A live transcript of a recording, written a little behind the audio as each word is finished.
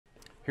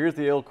Here at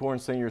the Elkhorn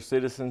Senior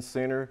Citizens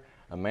Center,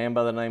 a man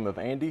by the name of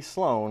Andy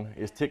Sloan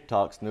is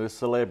TikTok's newest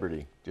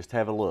celebrity. Just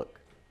have a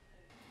look.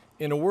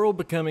 In a world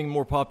becoming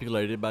more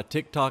populated by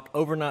TikTok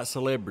overnight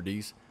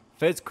celebrities,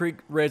 Feds Creek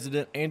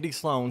resident Andy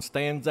Sloan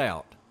stands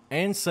out,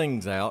 and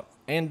sings out,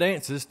 and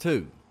dances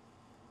too.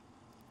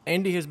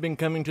 Andy has been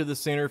coming to the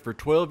center for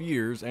 12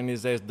 years and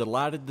is as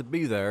delighted to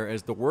be there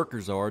as the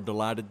workers are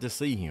delighted to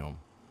see him.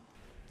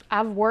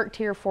 I've worked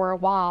here for a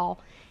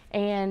while,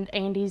 and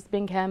Andy's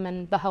been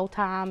coming the whole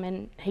time,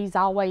 and he's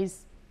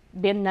always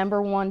been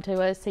 #1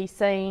 to us. He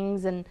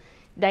sings and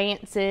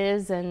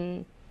dances,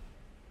 and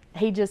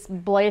he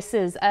just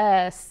blesses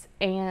us,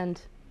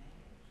 and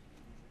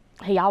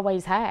he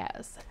always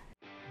has.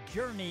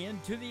 Journey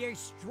into the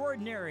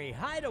extraordinary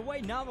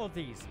Hideaway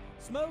Novelties,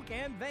 Smoke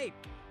and Vape.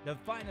 The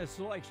finest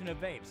selection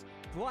of vapes,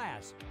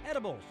 glass,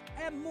 edibles,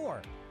 and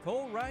more.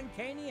 Cole Run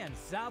Caney and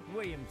South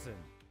Williamson.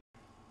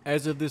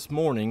 As of this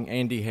morning,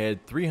 Andy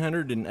had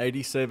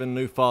 387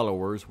 new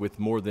followers with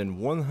more than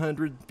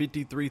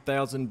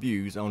 153,000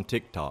 views on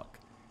TikTok,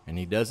 and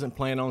he doesn't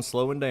plan on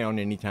slowing down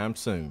anytime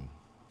soon.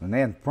 And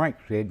then Frank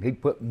said he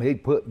put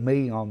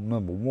me on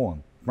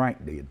 #1.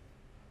 Frank did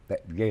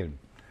that together,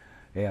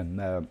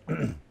 and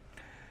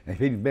if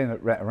he'd been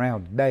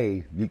around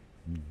today, you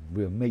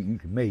can meet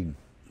him.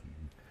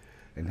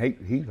 And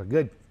he's a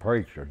good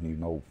preacher, you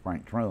know.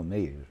 Frank Trum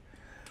is,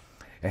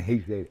 and he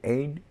said,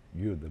 "Andy,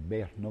 you're the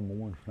best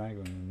 #1 singer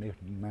in this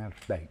United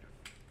States."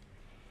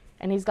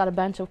 And he's got a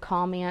bunch of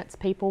comments,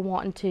 people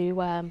wanting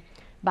to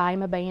buy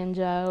him a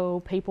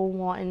banjo, people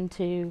wanting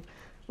to,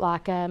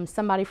 like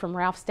somebody from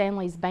Ralph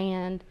Stanley's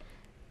band,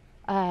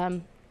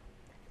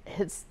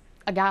 it's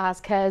a guy's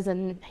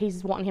cousin,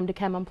 he's wanting him to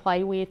come and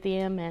play with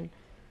him, and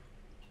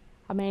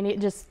I mean, it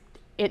just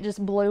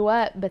blew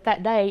up. But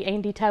that day,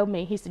 Andy told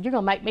me, he said, "You're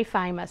gonna make me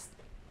famous.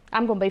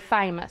 I'm gonna be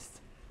famous."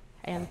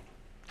 And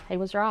he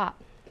was right.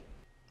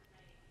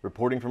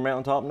 Reporting for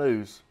Mountaintop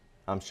News,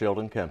 I'm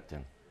Sheldon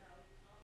Compton.